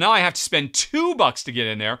 So now I have to spend $2 to get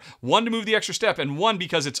in there. 1 to move the extra step, and 1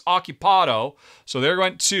 because it's occupado. So there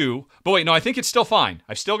went 2. But wait, no, I think it's still fine.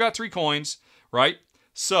 I've still got 3 coins, right?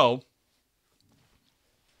 So,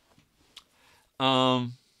 right,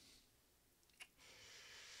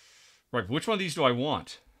 which one of these do I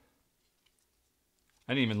want?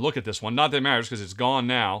 I didn't even look at this one. Not that it matters because it's gone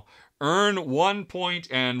now. Earn 1 point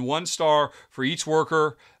and 1 star for each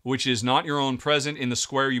worker, which is not your own present in the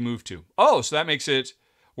square you move to. Oh, so that makes it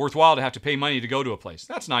worthwhile to have to pay money to go to a place.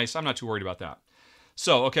 That's nice. I'm not too worried about that.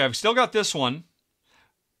 So, okay, I've still got this one,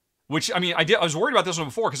 which, I mean, I was worried about this one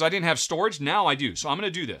before because I didn't have storage. Now I do. So I'm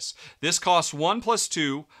going to do this. This costs 1 plus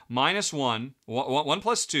 2 minus 1. 1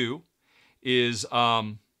 plus 2 is,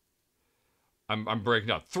 I'm breaking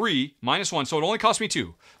it up. 3 minus 1, so it only cost me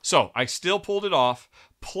 2. So I still pulled it off.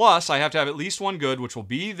 Plus, I have to have at least 1 good, which will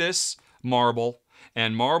be this marble.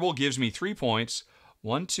 And marble gives me 3 points.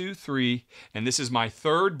 1, 2, 3. And this is my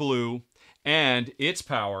 3rd blue. And its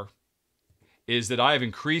power is that I have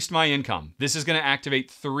increased my income. This is going to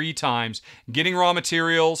activate 3 times, getting raw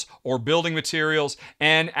materials or building materials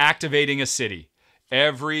and activating a city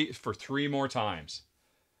for 3 more times.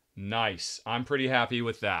 Nice. I'm pretty happy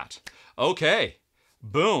with that. Okay.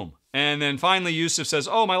 Boom. And then finally Yusuf says,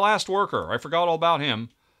 oh, my last worker. I forgot all about him.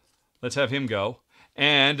 Let's have him go.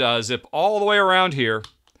 And zip all the way around here.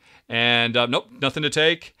 And nope, nothing to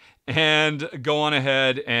take. And go on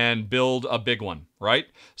ahead and build a big one, right?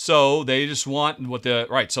 So they just want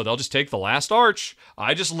right, so they'll just take the last arch.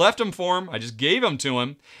 I just left him for him. I just gave him to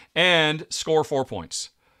him. And score 4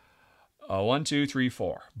 points. 1, 2, 3,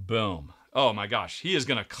 4. Boom. Oh my gosh, he is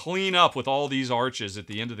going to clean up with all these arches at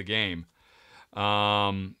the end of the game.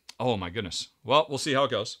 Oh my goodness. Well, we'll see how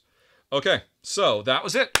it goes. Okay, so that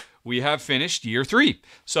was it. We have finished year 3.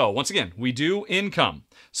 So once again, we do income.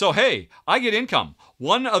 So hey, I get income.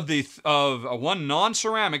 One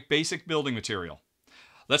non-ceramic basic building material.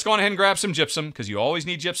 Let's go on ahead and grab some gypsum, because you always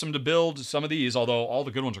need gypsum to build some of these, although all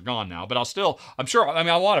the good ones are gone now. But I'm sure,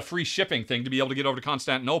 I want a free shipping thing to be able to get over to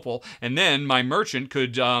Constantinople, and then my merchant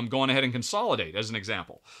could go on ahead and consolidate, as an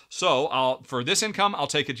example. So for this income, I'll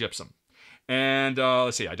take a gypsum. And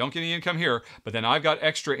let's see, I don't get any income here, but then I've got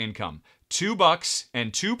extra income. $2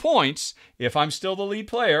 and 2 points if I'm still the lead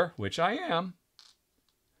player, which I am.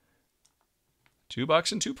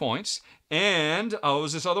 $2 and 2 points. And, what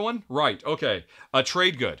was this other one? Right, okay. A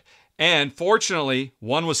trade good. And fortunately,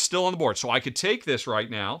 1 was still on the board. So I could take this right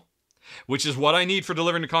now, which is what I need for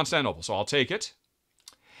delivering to Constantinople. So I'll take it.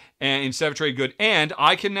 And instead of trade good. And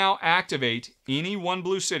I can now activate any 1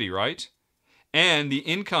 blue city, right? And the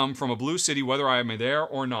income from a blue city, whether I am there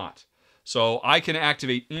or not. So I can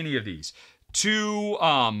activate any of these. 2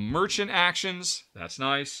 merchant actions. That's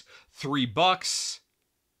nice. $3.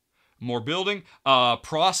 More building.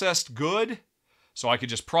 Processed good. So I could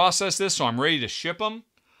just process this, so I'm ready to ship them.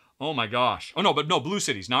 Oh my gosh. Oh no, but no, blue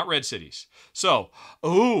cities, not red cities. So,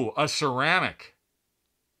 ooh, a ceramic.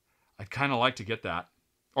 I'd kind of like to get that.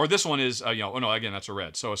 Or this one is, oh no, again, that's a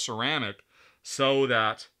red. So a ceramic, so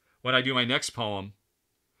that when I do my next poem,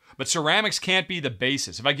 but ceramics can't be the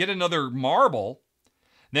basis. If I get another marble,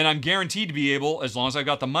 then I'm guaranteed to be able, as long as I've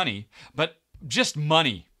got the money, but just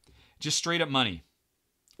money. Just straight up money.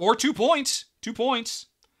 Or 2 points. 2 points.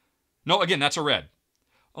 No, again, that's a red.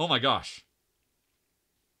 Oh my gosh.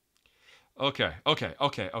 Okay.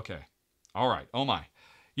 All right. Oh my.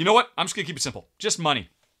 You know what? I'm just going to keep it simple. Just money.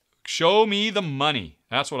 Show me the money.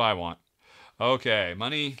 That's what I want. Okay.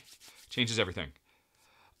 Money changes everything.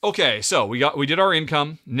 Okay, so we did our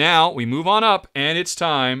income. Now we move on up, and it's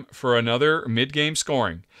time for another mid-game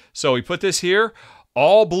scoring. So we put this here.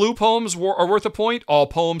 All blue poems are worth a point. All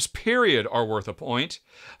poems, period, are worth a point.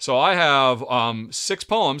 So I have 6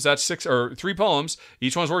 poems. That's 6, or 3 poems.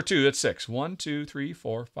 Each one's worth 2. That's 6. 1, 2, 3,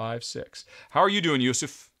 4, 5, 6. How are you doing,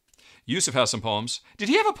 Yusuf? Yusuf has some poems. Did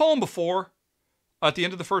he have a poem before? At the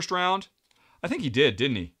end of the first round? I think he did,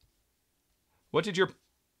 didn't he? What did your...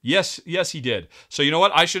 Yes, he did. So you know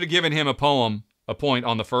what? I should have given him a point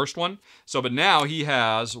on the first one. So, but now he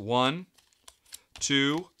has 1,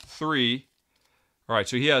 2, 3. All right,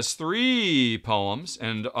 so he has 3 poems,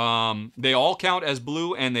 and they all count as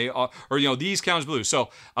blue, and they are, or these count as blue. So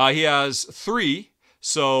he has 3.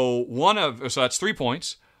 So so that's 3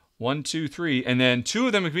 points. 1, 2, 3, and then 2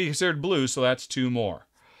 of them would be considered blue. So that's 2 more.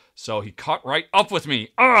 So he caught right up with me.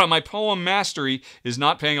 My poem mastery is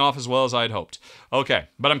not paying off as well as I'd hoped. Okay,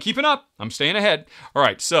 but I'm keeping up. I'm staying ahead. All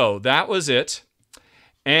right, so that was it.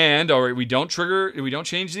 And all right, we don't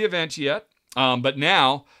change the event yet. But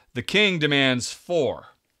now the king demands 4.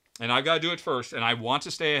 And I've got to do it first, and I want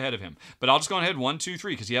to stay ahead of him. But I'll just go ahead 1, 2,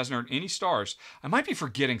 3, because he hasn't earned any stars. I might be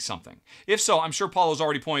forgetting something. If so, I'm sure Paulo's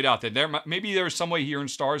already pointed out that maybe there's some way he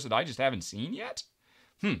earns stars that I just haven't seen yet.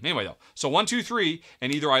 Anyway, though. So 1, 2, 3,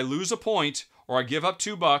 and either I lose a point, or I give up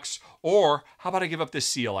 $2, or how about I give up this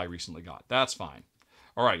seal I recently got? That's fine.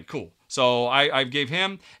 All right, cool. So I gave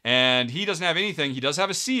him, and he doesn't have anything. He does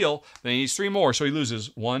have a seal, but he needs 3 more, so he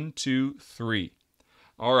loses 1, 2, 3.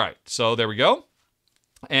 All right, so there we go.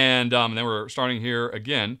 And then we're starting here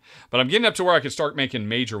again. But I'm getting up to where I could start making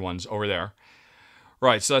major ones over there.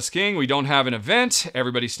 Right, so that's king. We don't have an event.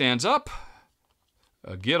 Everybody stands up.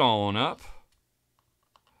 Get on up.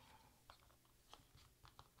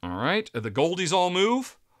 All right, the goldies all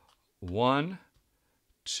move. 1,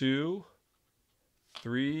 2,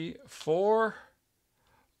 3, 4.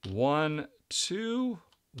 1, 2,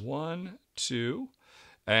 1, 2.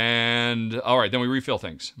 And all right, then we refill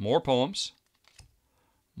things. More poems.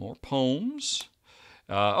 More poems.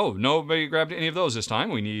 Oh, nobody grabbed any of those this time.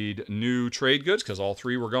 We need new trade goods because all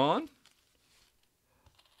 3 were gone.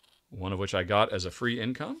 One of which I got as a free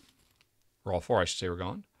income. Or all 4, I should say, were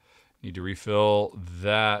gone. Need to refill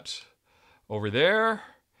that over there.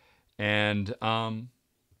 And,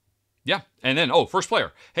 yeah. And then, first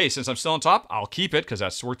player. Hey, since I'm still on top, I'll keep it because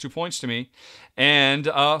that's worth 2 points to me. And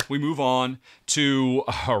we move on to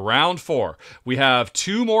round 4. We have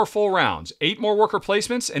 2 more full rounds, 8 more worker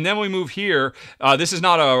placements, and then we move here. This is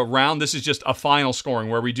not a round. This is just a final scoring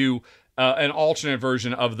where we do an alternate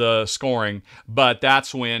version of the scoring, but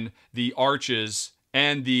that's when the arches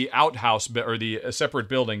and the outhouse, or the separate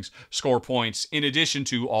buildings, score points in addition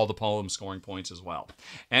to all the poems scoring points as well.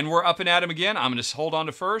 And we're up and at him again. I'm going to hold on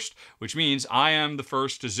to first, which means I am the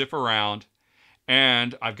first to zip around.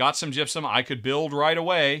 And I've got some gypsum. I could build right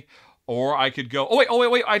away, or I could go... Oh,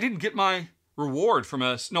 wait. I didn't get my reward from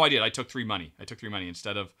a... No, I did. I took 3 money. I took 3 money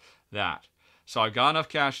instead of that. So I've got enough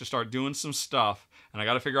cash to start doing some stuff. And I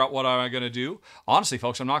got to figure out what I'm going to do. Honestly,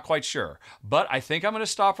 folks, I'm not quite sure. But I think I'm going to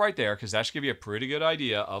stop right there because that should give you a pretty good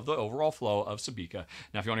idea of the overall flow of Sabika.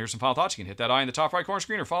 Now, if you want to hear some final thoughts, you can hit that eye in the top right corner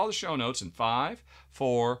screen or follow the show notes in 5,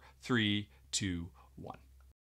 4, 3, 2, 1.